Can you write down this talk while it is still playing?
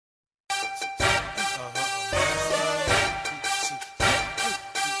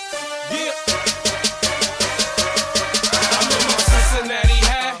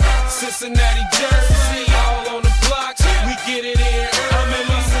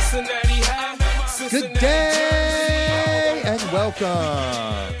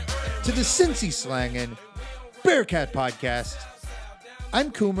welcome to the Cincy Slangin' Bearcat Podcast. I'm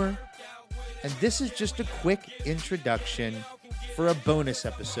Coomer, and this is just a quick introduction for a bonus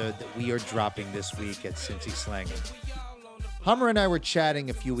episode that we are dropping this week at Cincy Slangin'. Hummer and I were chatting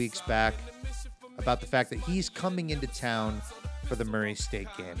a few weeks back about the fact that he's coming into town for the Murray State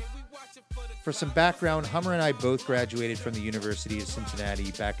game. For some background, Hummer and I both graduated from the University of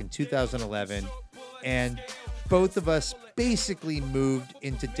Cincinnati back in 2011, and both of us basically moved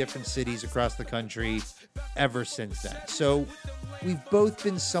into different cities across the country ever since then. So we've both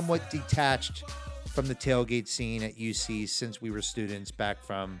been somewhat detached from the tailgate scene at UC since we were students back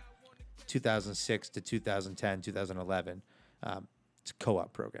from 2006 to 2010, 2011. It's a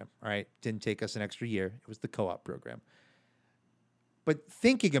co-op program, all right? Didn't take us an extra year. It was the co-op program. But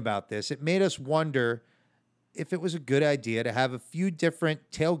thinking about this, it made us wonder if it was a good idea to have a few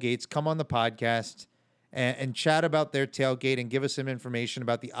different tailgates come on the podcast and chat about their tailgate and give us some information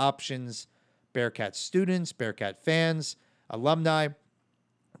about the options, Bearcat students, Bearcat fans, alumni.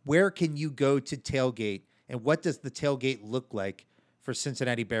 Where can you go to tailgate, and what does the tailgate look like for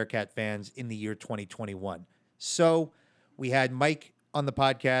Cincinnati Bearcat fans in the year 2021? So we had Mike on the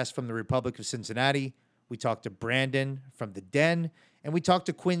podcast from the Republic of Cincinnati. We talked to Brandon from the Den, and we talked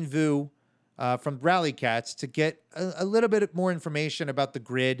to Quinn Vu from Rally Cats to get a little bit more information about the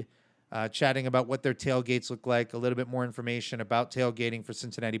grid, chatting about what their tailgates look like, a little bit more information about tailgating for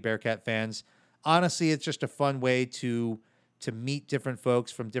Cincinnati Bearcat fans. Honestly, it's just a fun way to meet different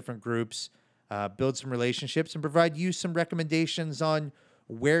folks from different groups, build some relationships, and provide you some recommendations on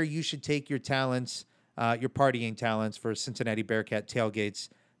where you should take your talents, your partying talents for Cincinnati Bearcat tailgates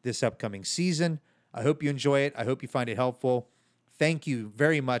this upcoming season. I hope you enjoy it. I hope you find it helpful. Thank you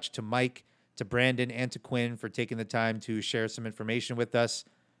very much to Mike, to Brandon, and to Quinn for taking the time to share some information with us.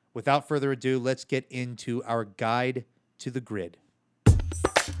 Without further ado, let's get into our guide to the grid.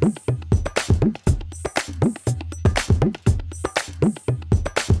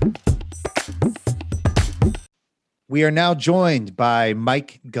 We are now joined by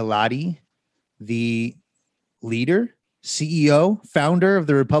Mike Galati, the leader, CEO, founder of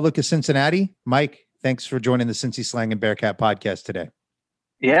the Republic of Cincinnati. Mike, thanks for joining the Cincy Slangin' Bearcat podcast today.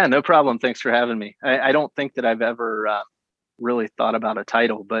 Yeah, no problem. Thanks for having me. I don't think that I've ever really thought about a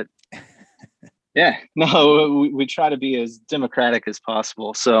title, but yeah, no, we try to be as democratic as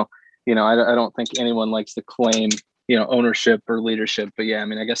possible. So, I don't think anyone likes to claim, ownership or leadership, but yeah,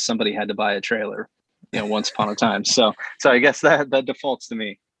 I guess somebody had to buy a trailer, once upon a time. So I guess that defaults to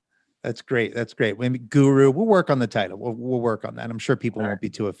me. That's great. That's great. Guru, we'll work on the title. We'll work on that. I'm sure people won't be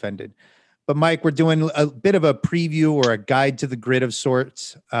too offended. But Mike, we're doing a bit of a preview or a guide to the grid of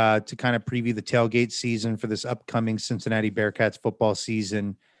sorts to kind of preview the tailgate season for this upcoming Cincinnati Bearcats football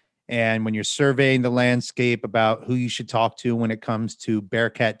season. And when you're surveying the landscape about who you should talk to when it comes to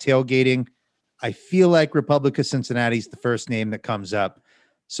Bearcat tailgating, I feel like Republic of Cincinnati is the first name that comes up.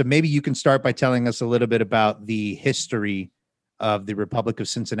 So maybe you can start by telling us a little bit about the history of the Republic of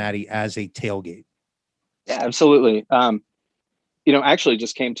Cincinnati as a tailgate. Yeah, absolutely. I actually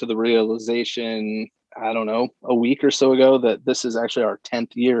just came to the realization, a week or so ago that this is actually our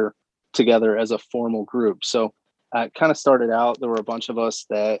 10th year together as a formal group. So it kind of started out, there were a bunch of us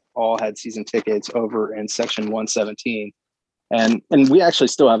that all had season tickets over in section 117. And we actually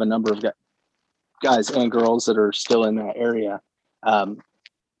still have a number of guys and girls that are still in that area.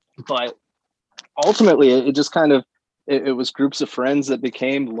 But ultimately, it just kind of, it was groups of friends that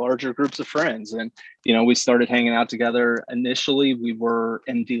became larger groups of friends. And, we started hanging out together. Initially, we were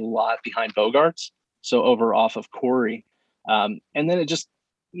in the lot behind Bogarts, so over off of Corey. And then it just,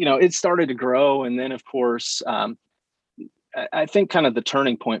 it started to grow. And then, of course, I think kind of the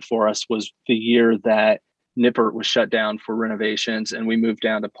turning point for us was the year that Nippert was shut down for renovations and we moved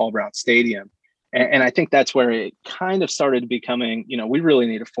down to Paul Brown Stadium. And I think that's where it kind of started becoming, we really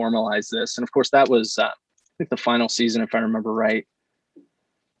need to formalize this. And of course, that was, I think the final season, if I remember right,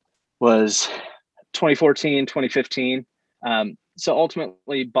 was 2014, 2015. So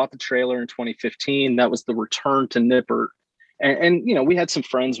ultimately bought the trailer in 2015. That was the return to Nippert. And we had some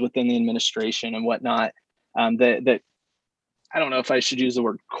friends within the administration and whatnot that I don't know if I should use the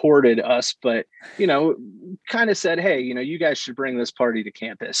word courted us, but, kind of said, hey, you guys should bring this party to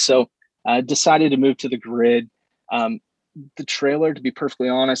campus. So decided to move to the grid. The trailer, to be perfectly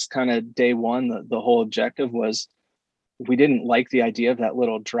honest, kind of day one, the whole objective was we didn't like the idea of that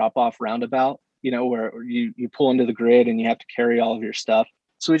little drop-off roundabout, where you pull into the grid and you have to carry all of your stuff.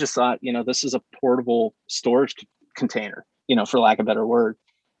 So we just thought, this is a portable storage container, for lack of a better word.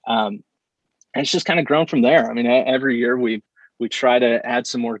 And it's just kind of grown from there. Every year we try to add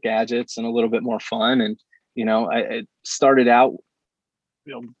some more gadgets and a little bit more fun. And It started out,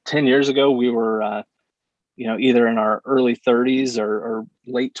 10 years ago, we were, either in our early 30s or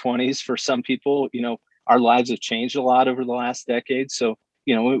late 20s for some people. Our lives have changed a lot over the last decade. So,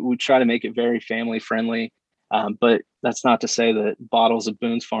 we try to make it very family friendly. But that's not to say that bottles of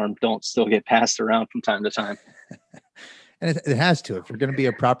Boone's Farm don't still get passed around from time to time. And it has to. If you're going to be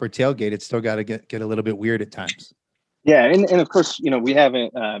a proper tailgate, it's still got to get a little bit weird at times. Yeah. And of course, we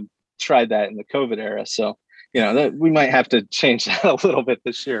haven't tried that in the COVID era. So, that we might have to change that a little bit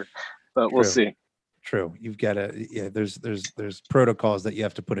this year, but we'll see. True. You've got to, there's protocols that you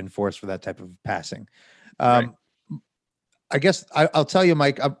have to put in force for that type of passing. Right. I guess I'll tell you,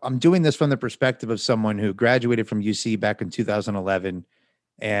 Mike, I'm doing this from the perspective of someone who graduated from UC back in 2011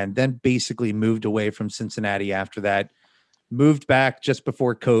 and then basically moved away from Cincinnati after that, moved back just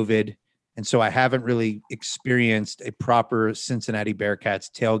before COVID. And so I haven't really experienced a proper Cincinnati Bearcats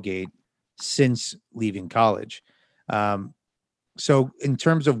tailgate since leaving college. So in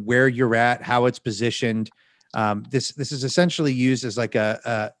terms of where you're at, how it's positioned, this is essentially used as like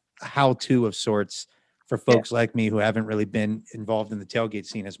a how-to of sorts for folks like me who haven't really been involved in the tailgate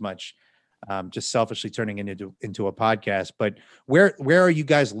scene as much, just selfishly turning into a podcast. But where are you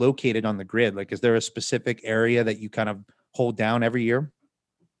guys located on the grid? Like, is there a specific area that you kind of hold down every year?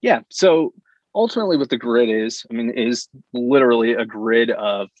 Yeah. So ultimately what the grid is literally a grid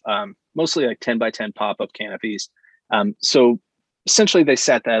of mostly like 10 by 10 pop-up canopies. So essentially they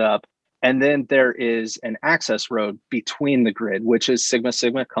set that up, and then there is an access road between the grid, which is Sigma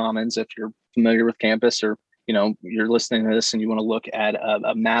Sigma Commons. If you're familiar with campus, or you're listening to this and you want to look at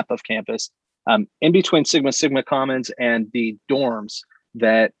a map of campus, in between Sigma Sigma Commons and the dorms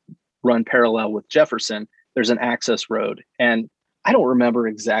that run parallel with Jefferson, there's an access road. And I don't remember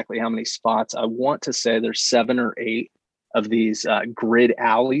exactly how many spots. I want to say there's 7 or 8 of these grid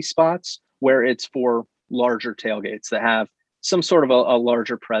alley spots where it's for larger tailgates that have some sort of a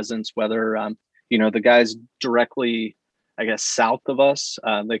larger presence, whether, the guys directly, I guess, south of us,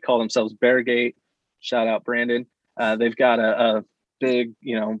 they call themselves Beargate. Shout out Brandon. They've got a big,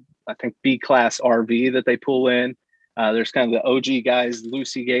 I think B-class RV that they pull in. There's kind of the OG guys,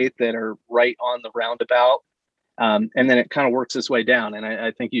 Lucy Gate, that are right on the roundabout. And then it kind of works its way down. And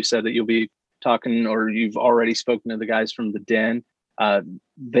I think you said that you'll be talking, or you've already spoken to the guys from the Den.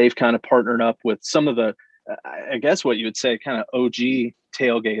 They've kind of partnered up with some of the, I guess what you would say, kind of OG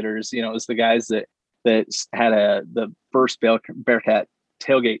tailgaters. Is the guys that had the first Bearcat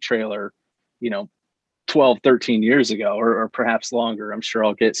tailgate trailer, 12, 13 years ago, or perhaps longer. I'm sure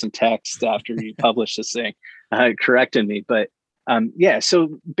I'll get some text after you publish this thing correcting me. But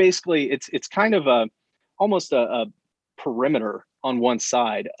so basically it's kind of almost a perimeter on one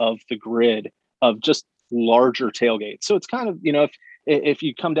side of the grid of just larger tailgates. So it's kind of, if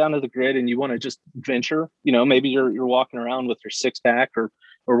you come down to the grid and you want to just venture, maybe you're walking around with your 6-pack or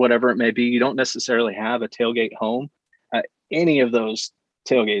whatever it may be, you don't necessarily have a tailgate home. Any of those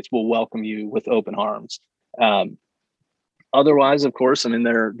tailgates will welcome you with open arms. Otherwise, of course,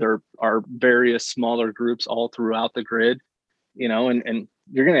 there are various smaller groups all throughout the grid, and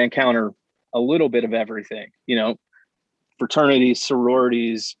you're going to encounter a little bit of everything, fraternities,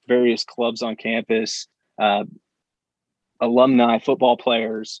 sororities, various clubs on campus, alumni, football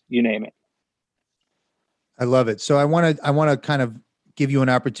players, you name it. I love it. So I want to kind of give you an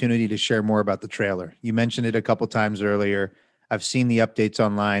opportunity to share more about the trailer. You mentioned it a couple times earlier. I've seen the updates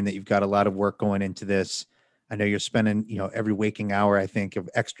online that you've got a lot of work going into this. I know you're spending, every waking hour, I think, of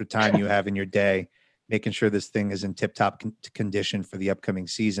extra time you have in your day, making sure this thing is in tip-top condition for the upcoming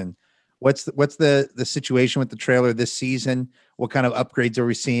season. What's the situation with the trailer this season? What kind of upgrades are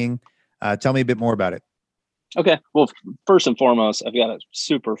we seeing? Tell me a bit more about it. Okay. Well, first and foremost, I've got a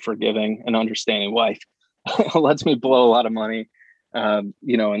super forgiving and understanding wife. Lets me blow a lot of money, and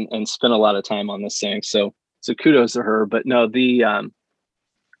spend a lot of time on this thing. So kudos to her. But no, the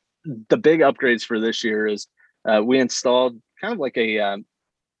big upgrades for this year is we installed kind of like a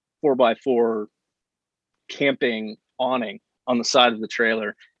 4x4 camping awning on the side of the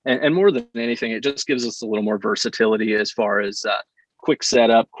trailer. And more than anything, it just gives us a little more versatility as far as quick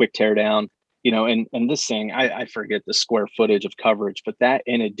setup, quick tear down, and this thing, I forget the square footage of coverage, but that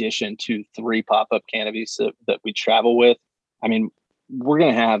in addition to 3 pop-up canopies that we travel with, we're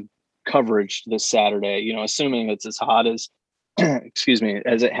going to have coverage this Saturday, assuming it's as hot as, excuse me,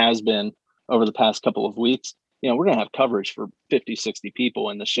 as it has been over the past couple of weeks, we're going to have coverage for 50, 60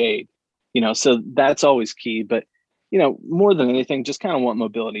 people in the shade, so that's always key. But, more than anything, just kind of want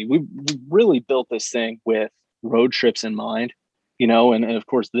mobility. We really built this thing with road trips in mind, and of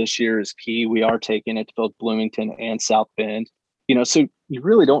course this year is key. We are taking it to both Bloomington and South Bend, So you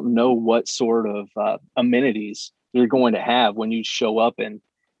really don't know what sort of amenities you're going to have when you show up. And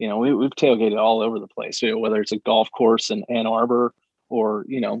we've tailgated all over the place, whether it's a golf course in Ann Arbor or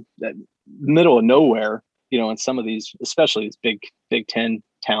that middle of nowhere, in some of these, especially these Big Ten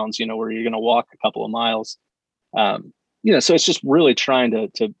towns, where you're going to walk a couple of miles. So it's just really trying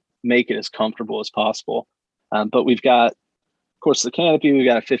to make it as comfortable as possible. But we've got, of course, the canopy. We've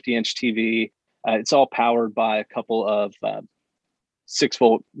got a 50-inch TV. It's all powered by a couple of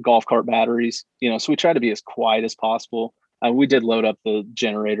 6-volt golf cart batteries. So we try to be as quiet as possible. We did load up the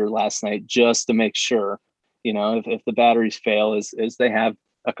generator last night just to make sure, if the batteries fail, as they have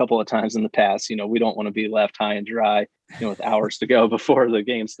a couple of times in the past, we don't want to be left high and dry, with hours to go before the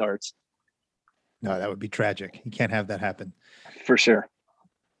game starts. No, that would be tragic. You can't have that happen. For sure.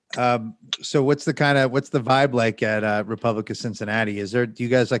 So what's the vibe like at Republic of Cincinnati? Do you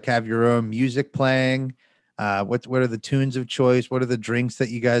guys have your own music playing? What are the tunes of choice? What are the drinks that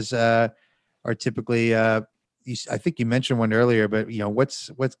you guys are typically I think you mentioned one earlier, but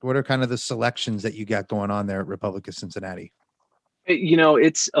what are kind of the selections that you got going on there at Republic of Cincinnati?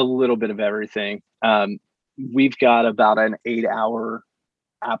 It's a little bit of everything. We've got about an 8-hour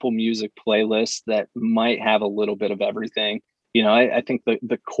Apple Music playlist that might have a little bit of everything. I think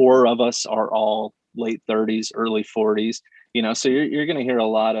the core of us are all late 30s, early 40s. So you're going to hear a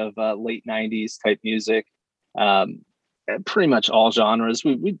lot of late 90s type music, pretty much all genres.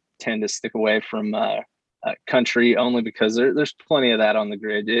 We tend to stick away from country only because there's plenty of that on the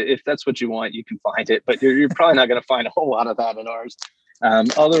grid. If that's what you want, you can find it, but you're probably not going to find a whole lot of that in ours.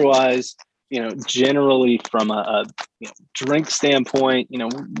 Otherwise, generally from a drink standpoint, we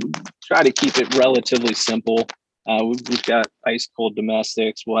try to keep it relatively simple. We've got ice cold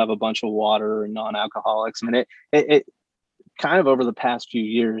domestics. We'll have a bunch of water and non-alcoholics. I mean, it kind of over the past few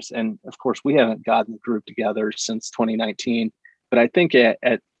years, and of course we haven't gotten the group together since 2019, but I think at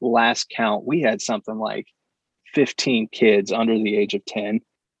last count, we had something like 15 kids under the age of 10.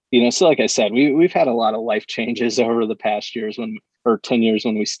 So like I said, we've had a lot of life changes over the past 10 years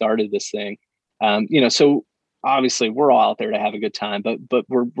when we started this thing. So obviously we're all out there to have a good time, but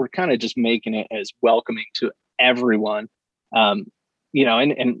we're kind of just making it as welcoming to everyone. And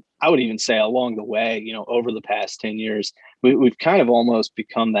I would even say along the way, over the past 10 years, we've kind of almost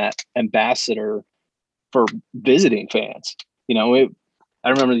become that ambassador for visiting fans. I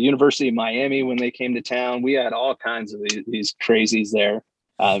remember the University of Miami, when they came to town, we had all kinds of these crazies there.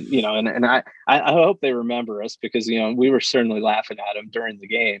 And I hope they remember us because, we were certainly laughing at them during the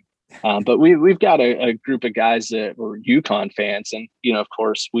game. But we've got a group of guys that were UConn fans. And, of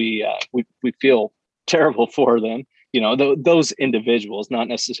course, we feel terrible for them, those individuals, not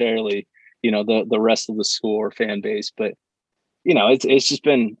necessarily, the rest of the school or fan base. But,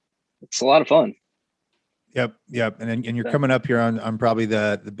 it's a lot of fun. Yep. And you're coming up here on probably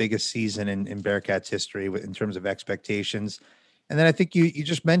the biggest season in Bearcats history in terms of expectations. And then I think you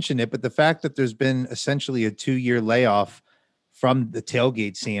just mentioned it, but the fact that there's been essentially a 2-year layoff from the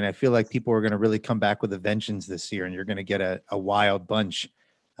tailgate scene, I feel like people are going to really come back with a vengeance this year, and you're going to get a wild bunch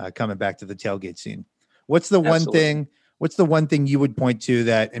coming back to the tailgate scene. What's the one thing you would point to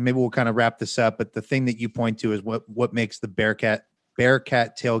that, and maybe we'll kind of wrap this up, but the thing that you point to is what makes the Bearcat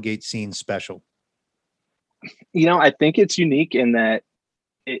tailgate scene special? I think it's unique in that,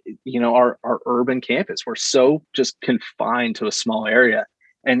 our urban campus, we're so just confined to a small area.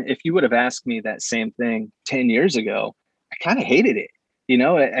 And if you would have asked me that same thing 10 years ago, I kind of hated it.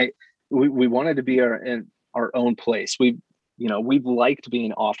 We wanted to be in our own place. We've liked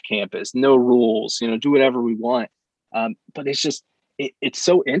being off campus, no rules, do whatever we want. But it's just, it's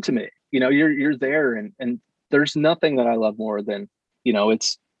so intimate, you're there and there's nothing that I love more than,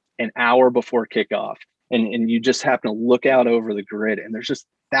 it's an hour before kickoff. And you just happen to look out over the grid and there's just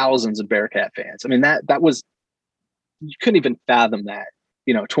thousands of Bearcat fans. I mean, that was, you couldn't even fathom that,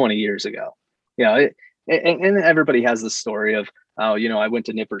 20 years ago. And everybody has the story of, I went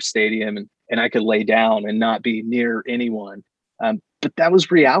to Nippert Stadium and I could lay down and not be near anyone. But that was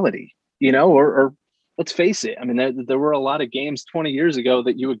reality, or let's face it. I mean, there were a lot of games 20 years ago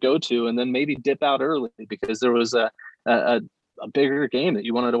that you would go to and then maybe dip out early because there was a bigger game that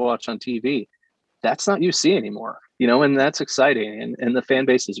you wanted to watch on TV. That's not UC anymore, and that's exciting. And the fan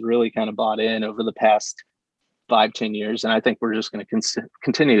base has really kind of bought in over the past 5-10 years. And I think we're just going to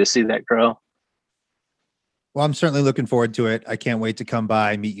continue to see that grow. Well, I'm certainly looking forward to it. I can't wait to come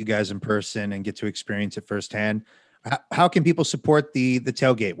by, meet you guys in person and get to experience it firsthand. How can people support the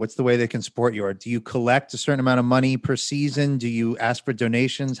tailgate? What's the way they can support you? Or do you collect a certain amount of money per season? Do you ask for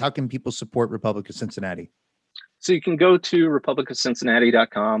donations? How can people support Republic of Cincinnati? So you can go to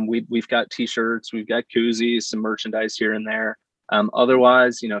republicofcincinnati.com. We've got t-shirts, we've got koozies, some merchandise here and there.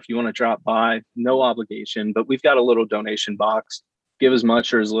 Otherwise, if you want to drop by, no obligation, but we've got a little donation box. Give as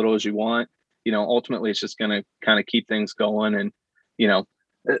much or as little as you want. Ultimately, it's just going to kind of keep things going. And,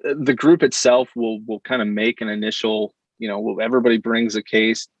 the group itself will kind of make an initial, everybody brings a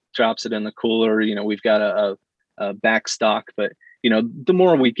case, drops it in the cooler. We've got a back stock, but, the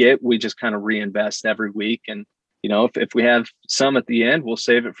more we get, we just kind of reinvest every week. And, if we have some at the end, we'll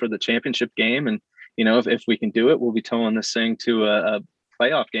save it for the championship game. And, if we can do it, we'll be towing this thing to a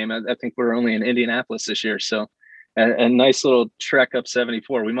playoff game. I think we're only in Indianapolis this year. So a nice little trek up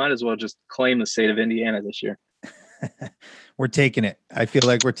 74. We might as well just claim the state of Indiana this year. We're taking it. I feel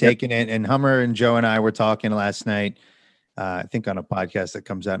like we're taking it. And Hummer and Joe and I were talking last night, I think on a podcast that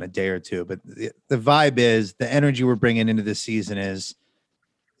comes out in a day or two, but the vibe is the energy we're bringing into this season is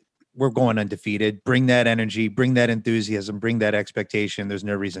we're going undefeated. Bring that energy, bring that enthusiasm, bring that expectation. There's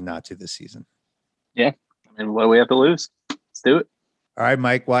no reason not to this season. Yeah. I mean, what do we have to lose? Let's do it. All right,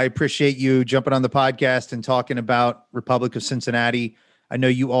 Mike. Well, I appreciate you jumping on the podcast and talking about Republic of Cincinnati. I know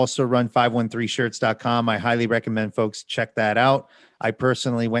you also run 513shirts.com. I highly recommend folks check that out. I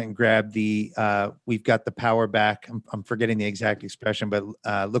personally went and grabbed we've got the power back. I'm forgetting the exact expression, but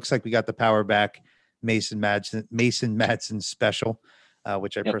looks like we got the power back Mason Madsen special,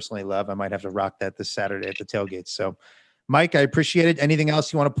 which I personally love. I might have to rock that this Saturday at the tailgate. So Mike, I appreciate it. Anything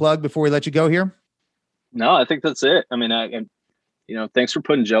else you want to plug before we let you go here? No, I think that's it. I mean, thanks for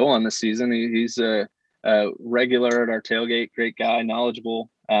putting Joe on this season. He's a regular at our tailgate, great guy, knowledgeable,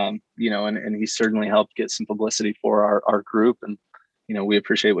 and he certainly helped get some publicity for our group. And, we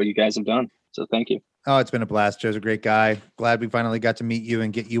appreciate what you guys have done. So thank you. Oh, it's been a blast. Joe's a great guy. Glad we finally got to meet you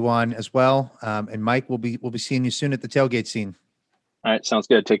and get you on as well. And Mike, we'll be seeing you soon at the tailgate scene. All right. Sounds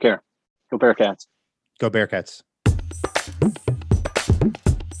good. Take care. Go Bearcats. Go Bearcats.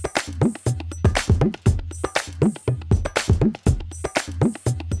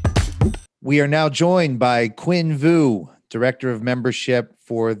 We are now joined by Quinn Vu, Director of Membership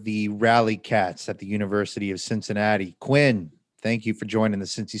for the Rally Cats at the University of Cincinnati. Quinn, thank you for joining the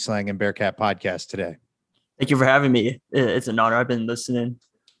Cincy Slang and Bearcat podcast today. Thank you for having me. It's an honor. I've been listening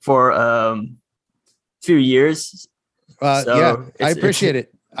for a few years. I appreciate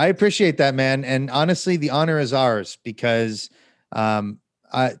it. I appreciate that, man. And honestly, the honor is ours because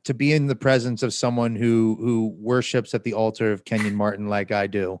to be in the presence of someone who worships at the altar of Kenyon Martin like I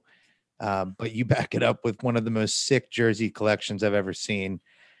do, but you back it up with one of the most sick jersey collections I've ever seen.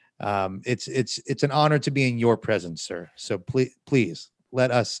 It's an honor to be in your presence, sir. So please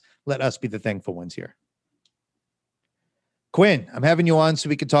let us be the thankful ones here. Quinn, I'm having you on so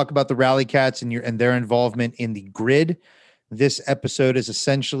we can talk about the Rally Cats and their involvement in the grid. This episode is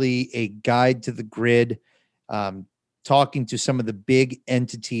essentially a guide to the grid, talking to some of the big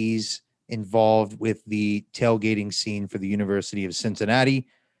entities involved with the tailgating scene for the University of Cincinnati.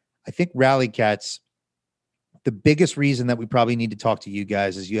 I think Rally Cats, the biggest reason that we probably need to talk to you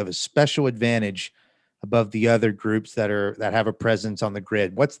guys is you have a special advantage above the other groups that have a presence on the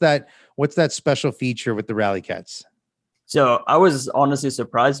grid. What's that special feature with the Rally Cats? So I was honestly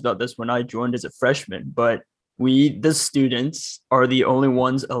surprised about this when I joined as a freshman, but the students are the only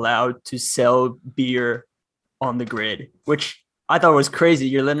ones allowed to sell beer on the grid, which I thought was crazy.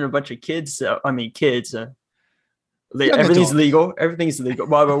 You're letting a bunch of kids. Everything's legal. Everything's legal.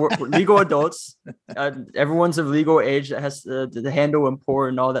 Well, we're legal adults. Everyone's of legal age that has to handle and pour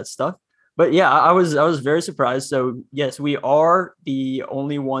and all that stuff. But yeah, I was very surprised. So yes, we are the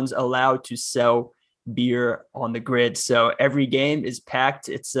only ones allowed to sell beer on the grid. So every game is packed.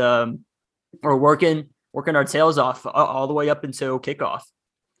 It's we're working our tails off all the way up until kickoff.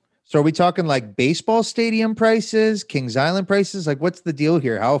 So are we talking like baseball stadium prices, Kings Island prices? Like what's the deal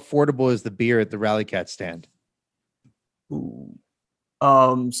here? How affordable is the beer at the Rally Cat stand? Ooh.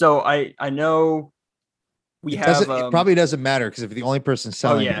 So I know it probably doesn't matter because if the only person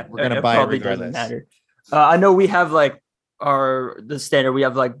selling it, we're going to buy it regardless. Matter. I know we have like the standard, we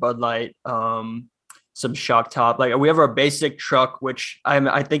have like Bud Light, some Shock Top, like we have our basic truck, which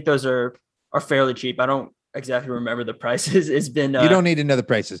I think those are fairly cheap. I don't exactly remember the prices. It's been you don't need to know the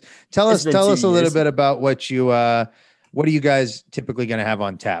prices. Tell us a little bit about what are you guys typically going to have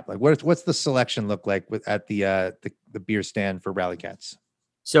on tap? Like what's the selection look like at the beer stand for Rally Cats?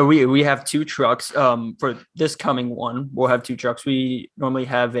 So we have two trucks. For this coming one, we'll have two trucks. We normally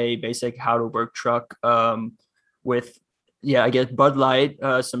have a basic How to Work truck with I guess Bud Light,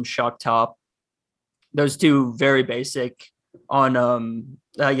 some Shock Top. Those two very basic on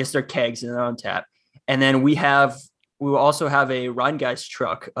I guess they're kegs and they're on tap. And then we will also have a Rheingeist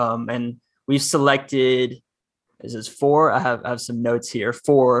truck. And we've selected, this is 4. I have some notes here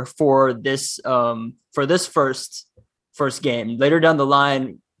for this first first game. Later down the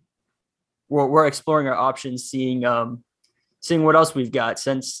line, we're exploring our options, seeing what else we've got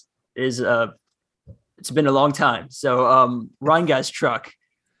since it's been a long time. So Ryan Guy's truck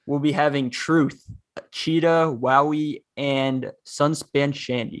will be having Truth, Cheetah, Wowie, and Sunspan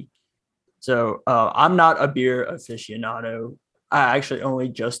Shandy. So I'm not a beer aficionado. I actually only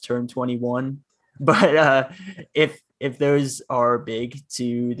just turned 21, but if those are big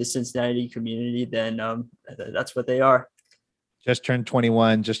to the Cincinnati community, then that's what they are. Just turned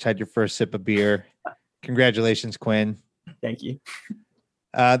 21, just had your first sip of beer. Congratulations, Quinn. Thank you.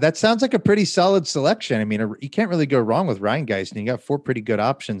 That sounds like a pretty solid selection. I mean, you can't really go wrong with Rheingeist, and you got 4 pretty good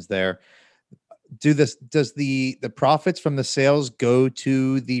options there. Does the profits from the sales go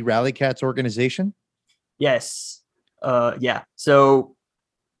to the Rally Cats organization? Yes. Yeah. So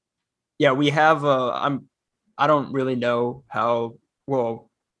yeah, we have I don't really know how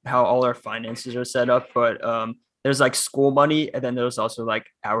all our finances are set up, but there's like school money, and then there's also like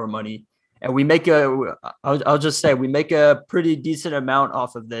our money. And we make I'll just say we make a pretty decent amount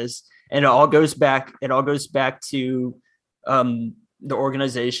off of this, and it all goes back to the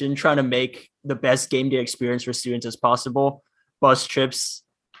organization trying to make the best game day experience for students as possible. Bus trips,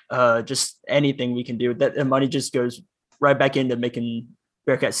 just anything we can do. That the money just goes right back into making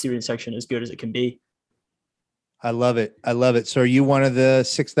Bearcat student section as good as it can be. I love it. So are you one of the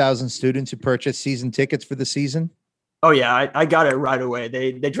 6,000 students who purchased season tickets for the season? Oh yeah, I got it right away.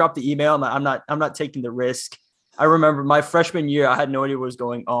 They dropped the email. I'm not taking the risk. I remember my freshman year, I had no idea what was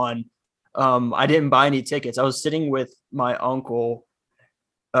going on. I didn't buy any tickets. I was sitting with my uncle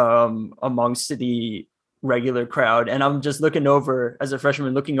amongst the regular crowd, and I'm just looking over as a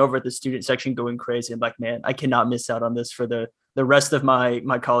freshman, looking over at the student section, going crazy. I'm like, man, I cannot miss out on this for the rest of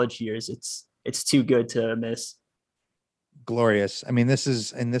my college years. It's too good to miss. Glorious. I mean, this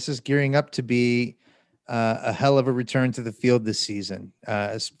is gearing up to be a hell of a return to the field this season,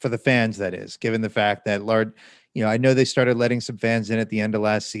 for the fans, that is, given the fact that I know they started letting some fans in at the end of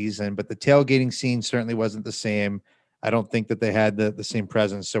last season, but the tailgating scene certainly wasn't the same. I don't think that they had the same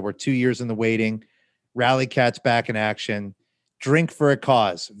presence. So we're 2 years in the waiting. Rally Cats back in action. Drink for a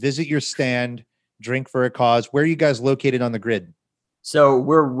cause. Visit your stand. Drink for a cause. Where are you guys located on the grid? So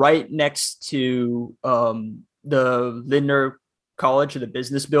we're right next to the Lindner College, or the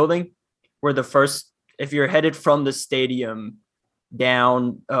business building. We're the first, if you're headed from the stadium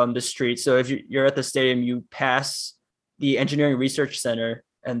down the street. So if you're at the stadium, you pass the Engineering Research Center,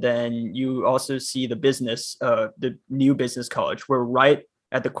 and then you also see the new business college. We're right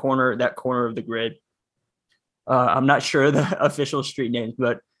at that corner of the grid. I'm not sure the official street names,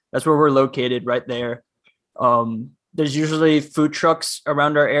 but that's where we're located, right there. There's usually food trucks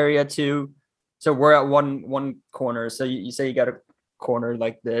around our area too. So we're at one corner. So you say you got a corner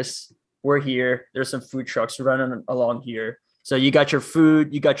like this. We're here. There's some food trucks running along here. So you got your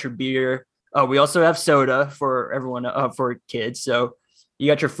food, you got your beer. We also have soda for everyone, for kids. So you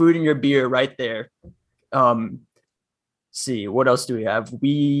got your food and your beer right there. See, what else do we have?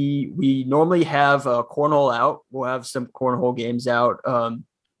 We normally have a cornhole out. We'll have some cornhole games out.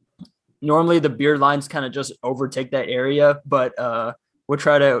 Normally the beer lines kind of just overtake that area, but we'll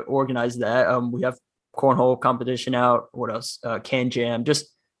try to organize that. We have cornhole competition out. What else? Can jam, just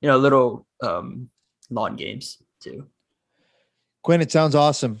little lawn games too. Quinn, it sounds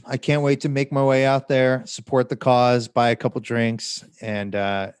awesome. I can't wait to make my way out there, support the cause, buy a couple drinks, and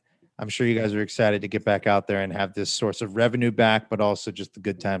I'm sure you guys are excited to get back out there and have this source of revenue back, but also just the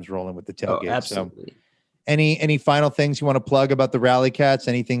good times rolling with the tailgate. Oh, absolutely. So, any final things you want to plug about the Rally Cats?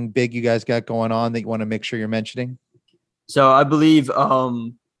 Anything big you guys got going on that you want to make sure you're mentioning? So I believe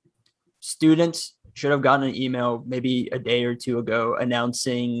students should have gotten an email maybe a day or two ago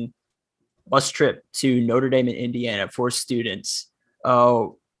announcing bus trip to Notre Dame in Indiana for students.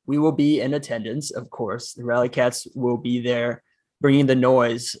 We will be in attendance, of course. The Rally Cats will be there bringing the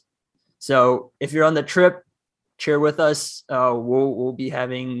noise. So if you're on the trip, cheer with us. We'll be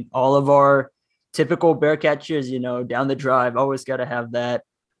having all of our typical Bearcat cheers, down the drive. Always got to have that.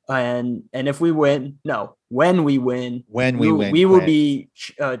 And if we win, when we win, we will be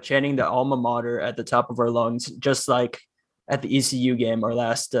chanting the alma mater at the top of our lungs, just like at the ECU game, our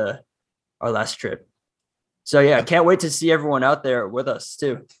last trip. So yeah, can't wait to see everyone out there with us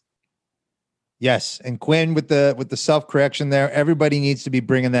too. Yes, and Quinn with the self-correction there. Everybody needs to be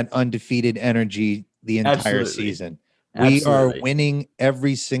bringing that undefeated energy the entire season. We are winning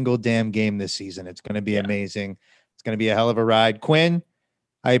every single damn game this season. It's going to be amazing. It's going to be a hell of a ride. Quinn,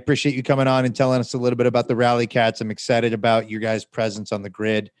 I appreciate you coming on and telling us a little bit about the Rally Cats. I'm excited about your guys' presence on the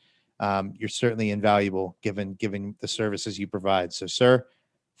grid. You're certainly invaluable given the services you provide. So, sir,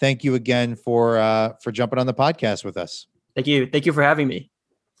 thank you again for jumping on the podcast with us. Thank you. Thank you for having me.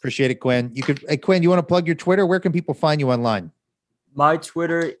 Appreciate it, Quinn. Quinn, you want to plug your Twitter? Where can people find you online? My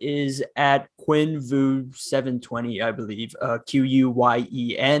Twitter is at QuinnVu720, I believe. QUYENVU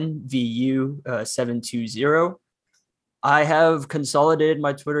 720. I have consolidated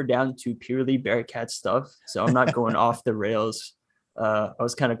my Twitter down to purely Bearcat stuff, so I'm not going off the rails. I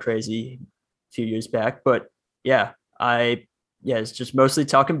was kind of crazy a few years back, but yeah, it's just mostly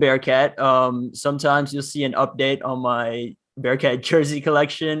talking Bearcat. Sometimes you'll see an update on my Bearcat jersey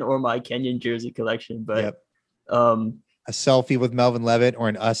collection or my Kenyon jersey collection, but a selfie with Melvin Levitt or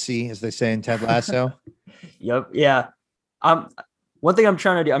an Ussie, as they say in Ted Lasso. Yep. Yeah. One thing I'm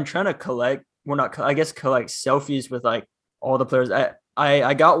trying to do, I'm trying to collect selfies with like all the players.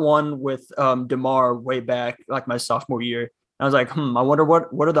 I got one with DeMar way back, like my sophomore year. I was like, I wonder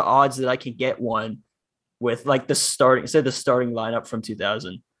what are the odds that I can get one with like the starting lineup from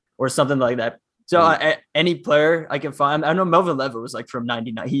 2000 or something like that. So any player I can find, I know Melvin Levitt was like from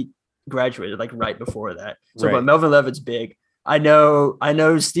 99. He graduated like right before that. So, right. But Melvin Levitt's big. I know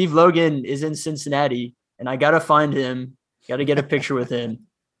Steve Logan is in Cincinnati and I got to find him, got to get a picture with him.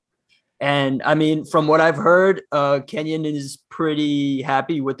 And I mean, from what I've heard, Kenyon is pretty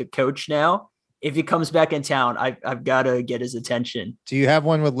happy with the coach now. If he comes back in town, I've got to get his attention. Do you have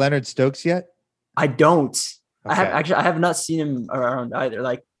one with Leonard Stokes yet? I don't. Okay. I have not seen him around either.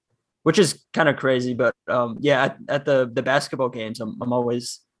 Like, which is kind of crazy, but at the basketball games, I'm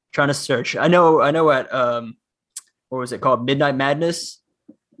always trying to search. I know at what was it called? Midnight Madness.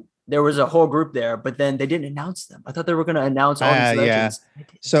 There was a whole group there, but then they didn't announce them. I thought they were going to announce all these legends. Yeah.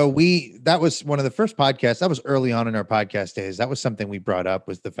 So that was one of the first podcasts. That was early on in our podcast days. That was something we brought up,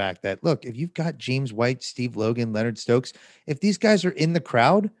 was the fact that, look, if you've got James White, Steve Logan, Leonard Stokes, if these guys are in the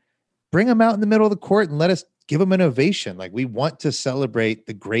crowd, bring them out in the middle of the court and let us give them an ovation. Like, we want to celebrate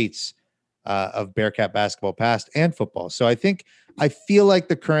the greats of Bearcat basketball past and football. So I feel like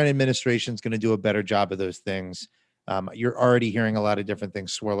the current administration is going to do a better job of those things. You're already hearing a lot of different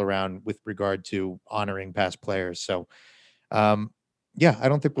things swirl around with regard to honoring past players. So I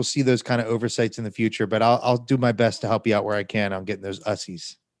don't think we'll see those kind of oversights in the future, but I'll do my best to help you out where I can on getting those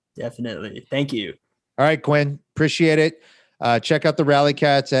Ussies. Definitely. Thank you. All right, Quinn, appreciate it. Check out the Rally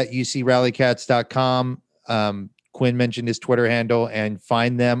Cats at ucrallycats.com. Quinn mentioned his Twitter handle, and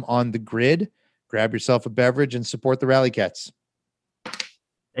find them on the grid. Grab yourself a beverage and support the Rally Cats.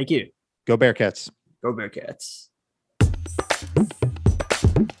 Thank you. Go Bearcats. Go Bearcats.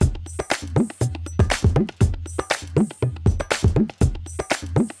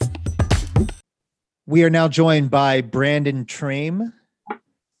 We are now joined by Brandon Trame.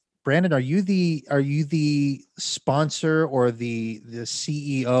 Brandon, are you the sponsor or the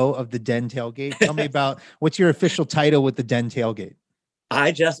CEO of the Den Tailgate? Tell me about what's your official title with the Den Tailgate?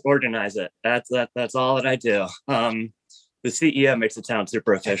 I just organize it. That's all that I do. The CEO makes it sound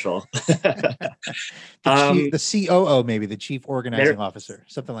super official. The COO, maybe the chief organizing officer,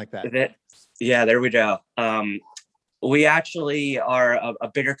 something like that. Yeah, there we go. We actually are a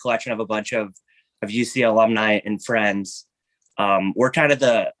bigger collection of a bunch of UC alumni and friends. We're kind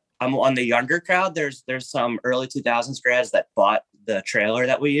of I'm on the younger crowd. There's some early 2000s grads that bought the trailer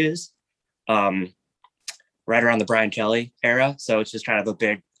that we use, right around the Brian Kelly era. So it's just kind of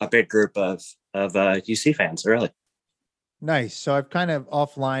a big group of UC fans, really. Nice. So I've kind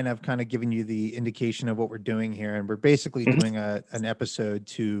of given you the indication of what we're doing here, and we're basically doing an episode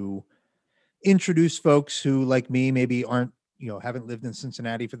to introduce folks who, like me, maybe haven't lived in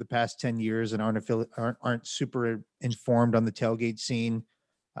Cincinnati for the past 10 years and aren't super informed on the tailgate scene.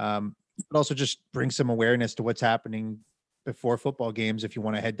 But also just bring some awareness to what's happening before football games. If you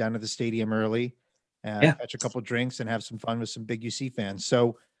want to head down to the stadium early and catch a couple drinks and have some fun with some big UC fans.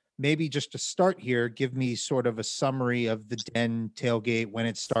 So maybe just to start here, give me sort of a summary of the Den Tailgate, when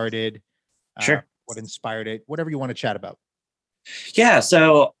it started, sure, what inspired it, whatever you want to chat about. Yeah.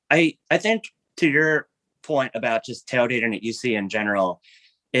 So I think, to your point about just tailgating at UC in general,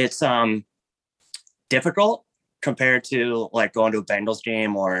 it's difficult compared to like going to a Bengals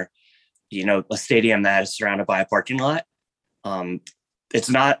game or, a stadium that is surrounded by a parking lot. It's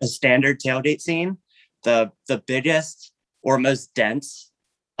not a standard tailgate scene. The biggest or most dense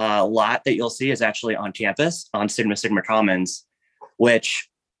lot that you'll see is actually on campus on Sigma Commons, which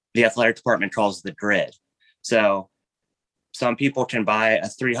the athletic department calls the grid. So some people can buy a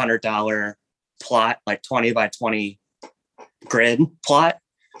 $300 plot, like 20 by 20 grid plot.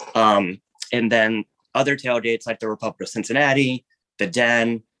 And then other tailgates like the Republic of Cincinnati, the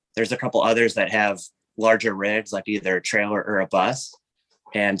Den, there's a couple others that have larger rigs, like either a trailer or a bus.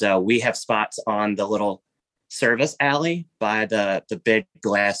 And we have spots on the little service alley by the big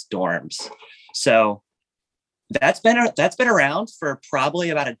glass dorms. So that's been around for probably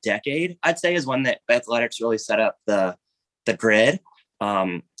about a decade, I'd say, is when the Athletics really set up the grid.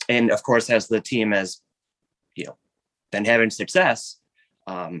 And of course, as the team has, been having success,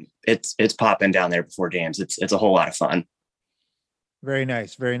 it's popping down there before games. It's a whole lot of fun. Very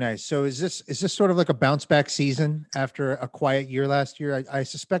nice. Very nice. So is this sort of like a bounce back season after a quiet year last year? I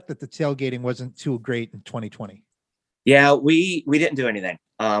suspect that the tailgating wasn't too great in 2020. Yeah, we didn't do anything.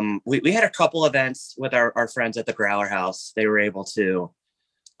 We had a couple events with our friends at the Growler House. They were able to,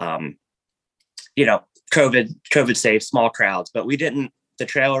 COVID safe, small crowds, but we didn't. The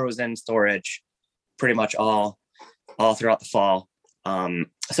trailer was in storage pretty much all throughout the fall.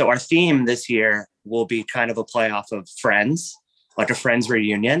 So our theme this year will be kind of a playoff of Friends, like a Friends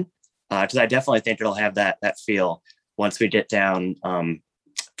reunion, because I definitely think it'll have that feel once we get down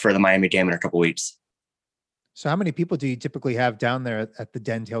for the Miami game in a couple weeks. So how many people do you typically have down there at the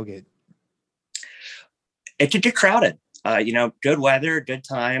Den tailgate? It could get crowded. Good weather, good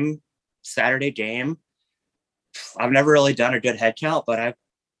time, Saturday game. I've never really done a good head count, but I've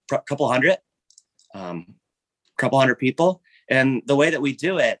a couple hundred people. And the way that we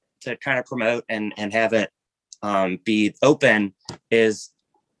do it to kind of promote and have it be open is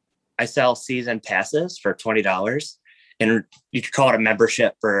I sell season passes for $20, and you could call it a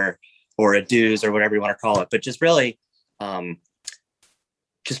membership or a dues or whatever you want to call it, but just really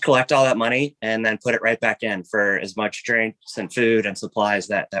just collect all that money and then put it right back in for as much drinks and food and supplies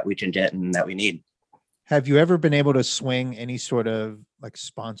that we can get and that we need. Have you ever been able to swing any sort of like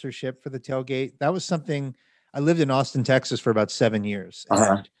sponsorship for the tailgate? That was something. I lived in Austin, Texas for about 7 years.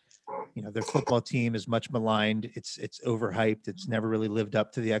 And, their football team is much maligned. It's overhyped. It's never really lived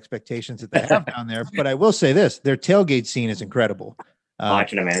up to the expectations that they have down there. But I will say this, their tailgate scene is incredible. I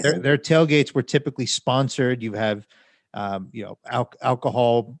can imagine. Their tailgates were typically sponsored. You have,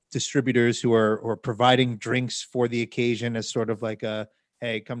 alcohol distributors who are providing drinks for the occasion as sort of like a,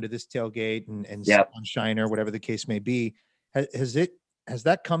 hey, come to this tailgate and yep. on Shiner, whatever the case may be. Has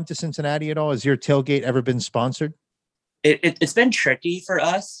that come to Cincinnati at all? Has your tailgate ever been sponsored? It's been tricky for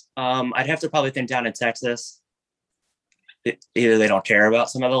us. I'd have to probably think down in Texas. Either they don't care about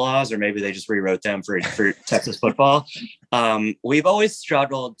some of the laws or maybe they just rewrote them for Texas football. We've always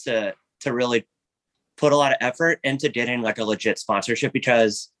struggled to really put a lot of effort into getting like a legit sponsorship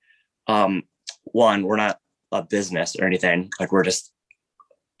because one, we're not a business or anything. Like we're just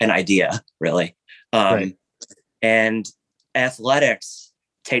an idea, really. Right. And Athletics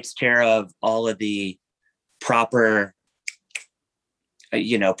takes care of all of the proper,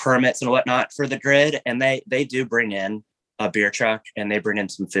 permits and whatnot for the grid. And they do bring in a beer truck and they bring in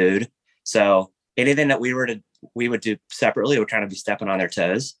some food. So anything that we would do separately would kind of be stepping on their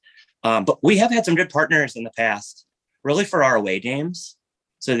toes. But we have had some good partners in the past, really for our away games.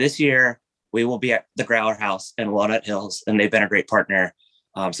 So this year we will be at the Growler House in Walnut Hills, and they've been a great partner.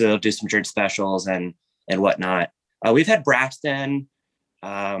 So they'll do some drink specials and whatnot. We've had Braxton,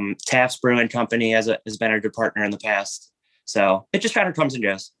 Taft's Brewing Company has been a good partner in the past. So it just kind of comes and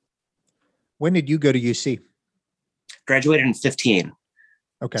goes. When did you go to UC? Graduated in 2015.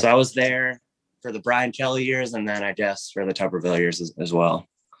 Okay. So I was there for the Brian Kelly years, and then I guess for the Tuberville years as well.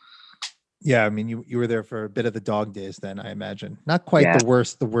 Yeah, I mean, you were there for a bit of the dog days then, I imagine. Not quite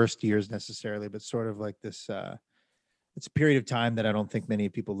the worst years necessarily, but sort of like this. It's a period of time that I don't think many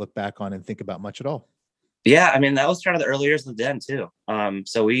people look back on and think about much at all. Yeah, I mean, that was kind of the early years of the Den too.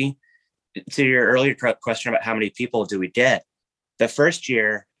 So to your earlier question about how many people do we get, the first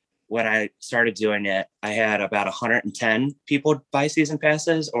year when I started doing it, I had about 110 people buy season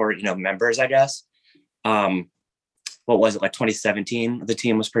passes or, members, I guess. What was it, like 2017? The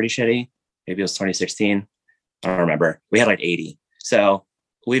team was pretty shitty. Maybe it was 2016. I don't remember. We had like 80. So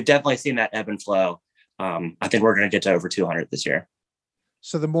we've definitely seen that ebb and flow. I think we're going to get to over 200 this year.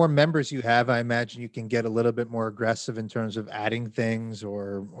 So the more members you have, I imagine you can get a little bit more aggressive in terms of adding things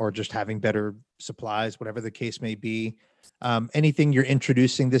or just having better supplies, whatever the case may be. Anything you're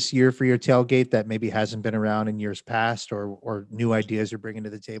introducing this year for your tailgate that maybe hasn't been around in years past or new ideas you're bringing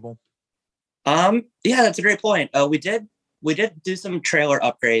to the table? Yeah, that's a great point. We did do some trailer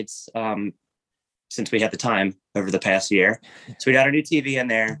upgrades since we had the time over the past year. So we got a new TV in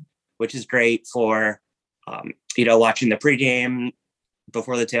there, which is great for, watching the pregame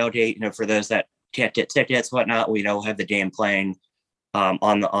before the tailgate, for those that can't get tickets, whatnot, we'll have the game playing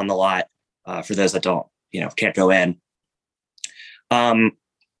on the lot for those that don't, can't go in.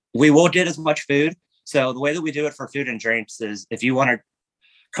 We will get as much food. So the way that we do it for food and drinks is if you want to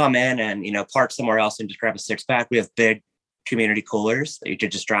come in and, park somewhere else and just grab a 6-pack, we have big community coolers that you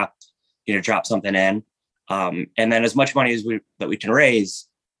could just drop something in. And then as much money as we can raise,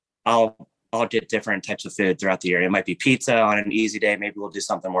 I'll get different types of food throughout the year. It might be pizza on an easy day. Maybe we'll do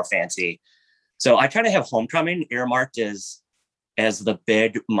something more fancy. So I kind of have homecoming earmarked as the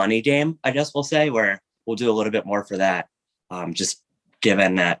big money game, I guess we'll say, where we'll do a little bit more for that. Just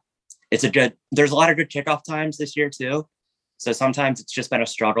given that there's a lot of good kickoff times this year too. So sometimes it's just been a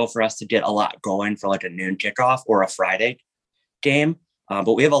struggle for us to get a lot going for like a noon kickoff or a Friday game.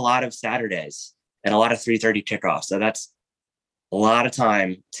 But we have a lot of Saturdays and a lot of 3:30 kickoffs. So that's a lot of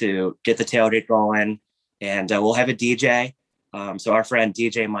time to get the tailgate going. And we'll have a DJ. So our friend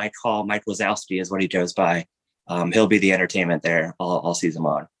DJ Mike Hall, Mike Wazowski is what he goes by. He'll be the entertainment there all season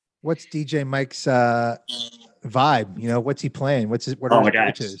long. What's DJ Mike's vibe? You know, what's he playing? What Oh are my his gosh.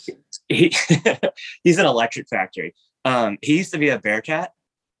 pitches? He's an electric factory. He used to be a Bearcat.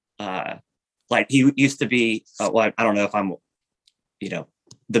 Like he used to be, well, I don't know if I'm,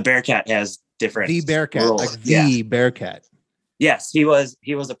 the Bearcat has different. The Bearcat, rules. like the Bearcat. Yes, he was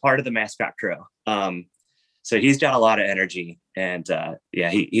a part of the mascot crew. So he's got a lot of energy, and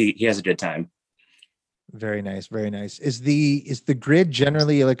he has a good time. Very nice, very nice. Is the grid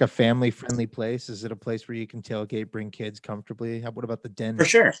generally like a family friendly place? Is it a place where you can tailgate, bring kids comfortably? What about the den? For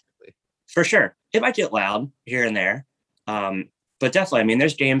sure. It might get loud here and there, but definitely. I mean,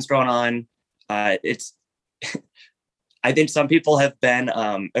 there's games going on. It's. I think some people have been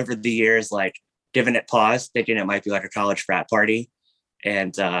over the years like giving it pause, thinking it might be like a college frat party,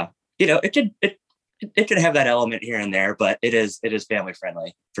 and it could have that element here and there, but it is family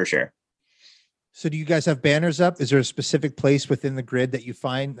friendly for sure. So do you guys have banners up? Is there a specific place within the grid that you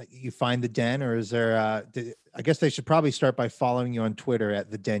find the den, or is there I guess they should probably start by following you on Twitter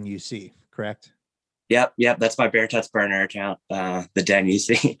at the Den UC, correct? Yep. That's my Bearcats burner account, the Den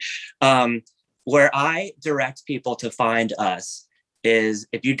UC. Where I direct people to find us is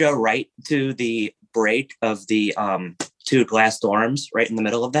if you go right to the break of the two glass dorms, right in the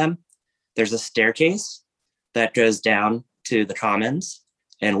middle of them, there's a staircase that goes down to the commons,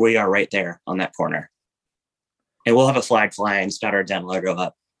 and we are right there on that corner. And we'll have a flag flying, it's got our Den logo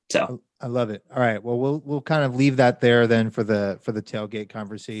up. So I love it. All right. Well, we'll kind of leave that there then for the tailgate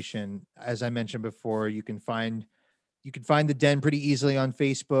conversation. As I mentioned before, you can find the Den pretty easily on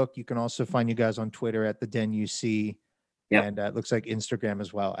Facebook. You can also find you guys on Twitter at the Den UC. Yep. And it looks like Instagram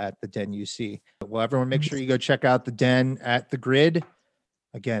as well at the Den UC. Well, everyone make sure you go check out the Den at the Grid.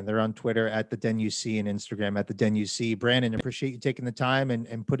 Again, they're on Twitter at the Den UC and Instagram at the Den UC. Brandon, appreciate you taking the time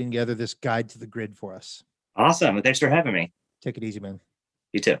and putting together this guide to the Grid for us. Awesome. Thanks for having me. Take it easy, man.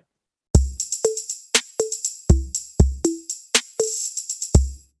 You too.